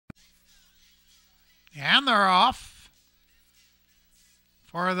And they're off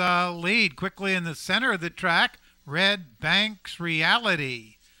for the lead. Quickly in the center of the track, Red Banks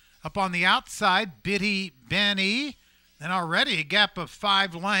Reality. Up on the outside, Bitty Benny. Then already a gap of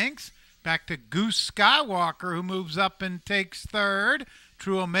 5 lengths. Back to Goose Skywalker, who moves up and takes third.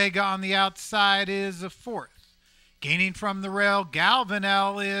 True Omega on the outside is a fourth. Gaining from the rail,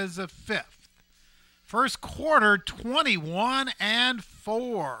 Galvanel is a fifth. First quarter,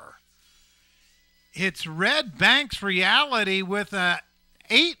 21-4. It's Red Banks Reality with a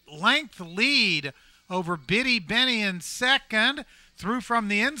 8-length lead over Bitty Benny in second. Through from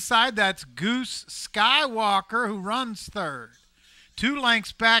the inside, that's Goose Skywalker, who runs third. 2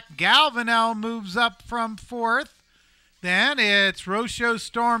 lengths back, Galvanel moves up from fourth. Then it's Rocho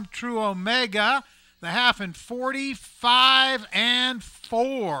Storm True Omega, the half in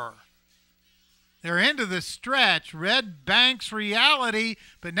 45-4. They're into the stretch. Red Banks Reality,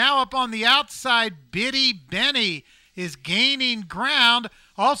 but now up on the outside, Bitty Benny is gaining ground.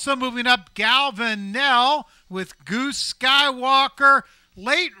 Also moving up, Galvanel with Goose Skywalker.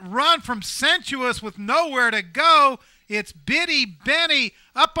 Late run from Sensuous with nowhere to go. It's Bitty Benny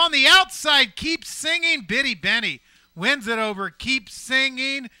up on the outside. Keep Singing. Bitty Benny wins it over Keep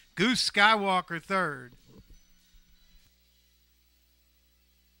Singing. Goose Skywalker third.